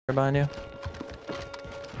Behind you.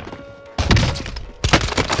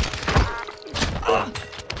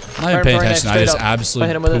 I'm not even paying attention. I just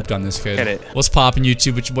absolutely pooped it. on this kid. Get it. What's poppin'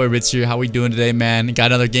 YouTube? It's your boy Ritz here. How we doing today, man?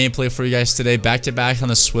 Got another gameplay for you guys today. Back to back on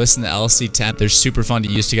the Swiss and the LC10. They're super fun to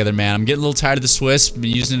use together, man. I'm getting a little tired of the Swiss.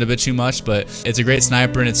 Been using it a bit too much, but it's a great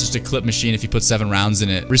sniper and it's just a clip machine if you put 7 rounds in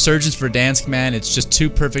it. Resurgence for Dansk, man. It's just too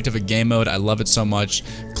perfect of a game mode. I love it so much.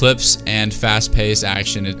 Clips and fast-paced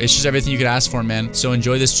action. It's just everything you could ask for, man. So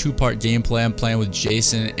enjoy this 2-part gameplay. I'm playing with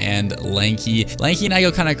Jason and Lanky. Lanky and I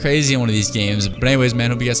go kind of crazy in one of these games. But anyways,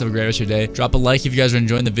 man, hope you guys have a great rest of your day. Drop a like if you guys are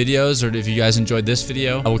enjoying the videos, or if you guys enjoyed this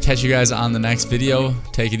video. I will catch you guys on the next video.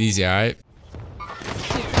 Take it easy, alright?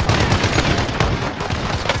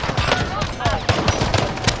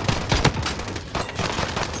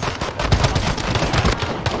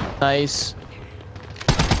 Nice.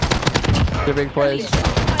 They're big plays.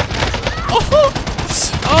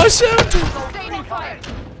 Oh shit!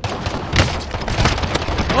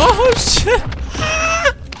 Oh shit!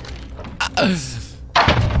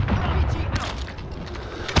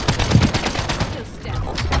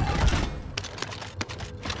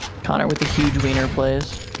 Connor with the huge wiener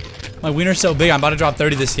plays. My wiener's so big, I'm about to drop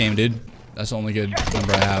 30 this game, dude. That's the only good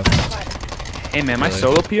number I have. Hey man, my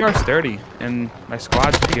solo PR is 30, and my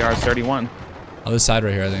squad's PR is 31. Other side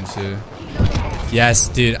right here, I think too. Yes,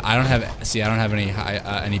 dude. I don't have any high,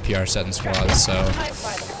 any PR set in squads, so.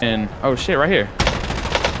 And oh shit, right here.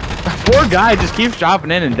 Poor guy just keeps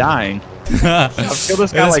dropping in and dying. I've killed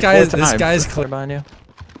this guy like 4 times. This guy's clear behind you.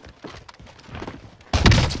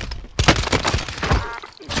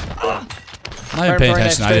 I'm not even paying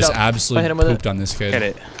attention. I just absolutely pooped on this kid. Get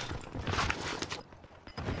it.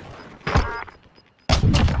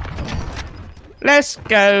 Let's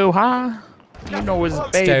go, huh? You know his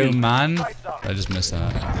baby. Let's go, man. I just missed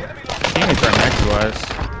that. Teammates right next to us.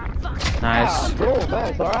 Nice.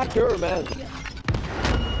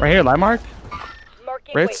 Right here, light mark.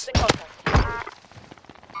 Ritz.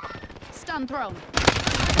 Stun thrown.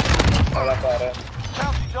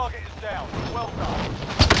 Target is down. Well done.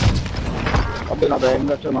 Enemy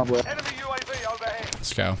UAV overhead.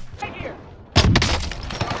 Let's go.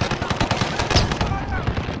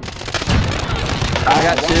 I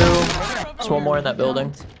got 2. There's one more in that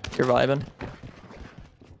building. You're vibing.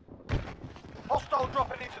 Hostile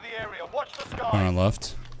dropping into the area. Watch the sky. One on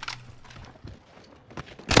left.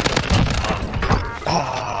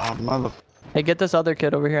 Ah, mother. Hey, get this other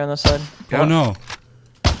kid over here on this side. Oh no.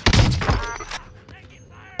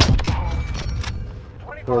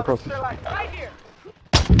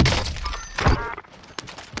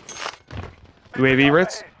 UAV,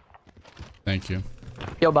 Ritz. Thank you.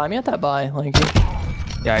 Yo, buy me at that buy, Lanky.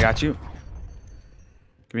 Yeah, I got you.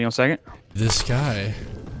 Give me 1 second. This guy.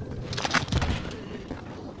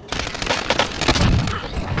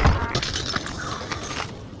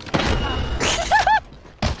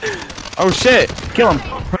 Oh shit! Kill him.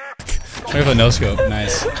 We have a no scope.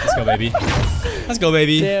 Nice. Let's go, baby. Let's go,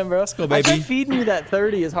 baby. Damn, bro. Let's go, I baby. kept feeding you that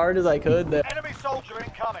 30 as hard as I could there. Enemy soldier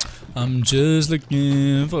incoming. I'm just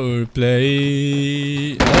looking for a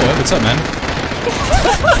play. Oh, what's up, man?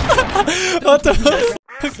 What the fuck?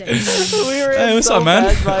 We were Hey, what's so up, man?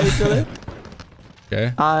 fast by each other.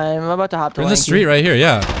 Okay. I'm about to hop to We're in the Lanky. street right here,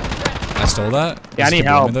 yeah. I stole that. Yeah, I Just need keep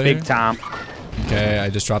help, rolling big here. time. Okay, I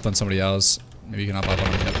just dropped on somebody else. Maybe you can hop up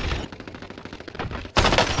on me. Yep.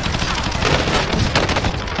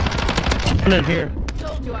 One in here.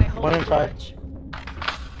 Told you I hold One inside.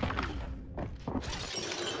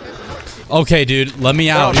 Okay, dude, let me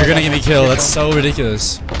out. You're gonna get me killed. That's so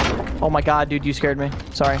ridiculous. Oh my god, dude, you scared me.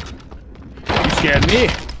 Sorry. You scared me.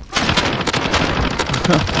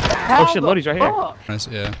 Oh shit, Lodi's right here. Oh. Nice,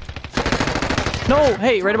 yeah. No,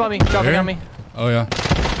 hey, right above me. Dropping Here? on me. Oh yeah.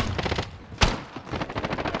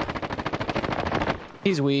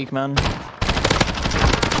 He's weak, man.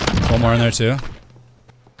 One more in there too.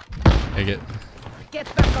 Take it.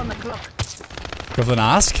 Get back on the clock. Go for the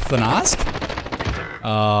Nosk? For the Nosk?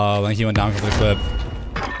 Oh, Lanky went down for the clip.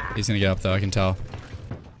 He's gonna get up though, I can tell.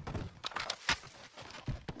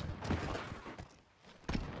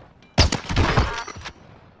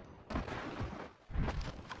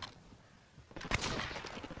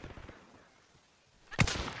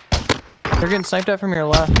 They're getting sniped at from your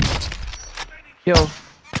left. Yo,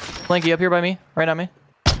 Lanky, up here by me. Right on me.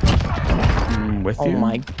 With Oh you?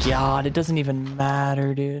 my god, it doesn't even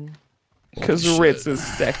matter, dude. Because Ritz is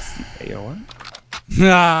sexy. Hey, yo, what?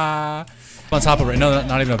 Ah. On top of it. No,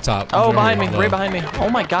 not even up top. Oh, behind me. Right behind me. Oh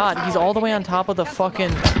my god, he's all the way on top of the fucking...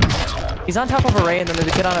 He's on top of a ray, and then there's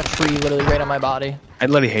a kid on a tree literally right on my body. I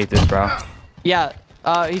literally hate this, bro. Yeah,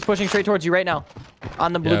 he's pushing straight towards you right now.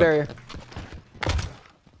 On the blue Yeah. barrier.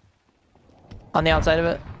 On the outside of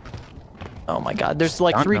it. Oh my god. There's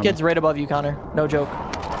like 3 kids right above you, Connor. No joke.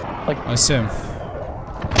 Like I see him.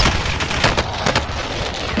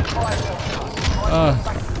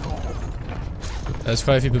 There's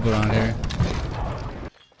quite a few people around here.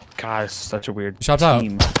 God, it's such a weird Chopped out.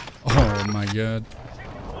 team. Oh my god.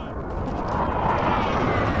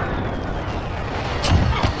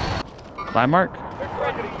 Line mark.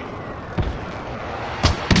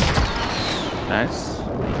 Nice.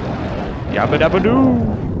 Yabba dabba doo.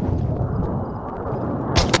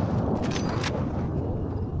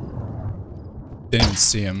 Didn't even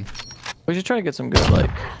see him. we should try to get some good like.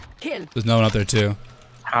 Kill. There's no one up there too.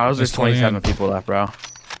 How's there Just going 27 in. people left, bro?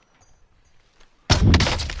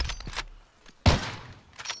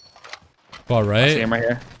 All See right. him right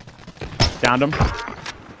here. Downed him.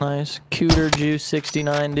 Nice. Cooter juice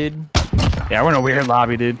 69, dude. Yeah, we're in a weird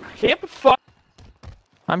lobby, dude. Yep, fuck.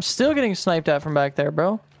 I'm still getting sniped at from back there,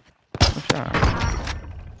 bro. Good shot.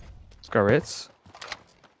 Let's go, Ritz.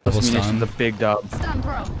 Double This stun. munition's a big dub. Stun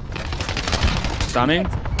throw. Stunning.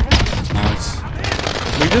 Nice.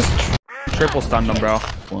 We just triple stunned them, bro.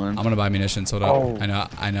 One. I'm gonna buy munitions. Hold up. Oh.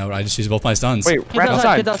 I know. I just used both my stuns. Wait, Kids right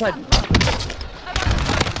outside. Kids outside.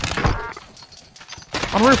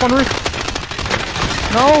 On roof, on roof.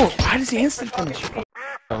 No! Why does he instant finish?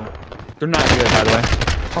 They're not good, by the way.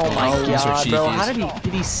 Oh my these are god, bro. cheekies. How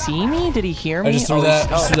did he see me? Did he hear me? I just threw Oh, that.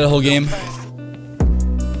 he's- Just threw that whole game.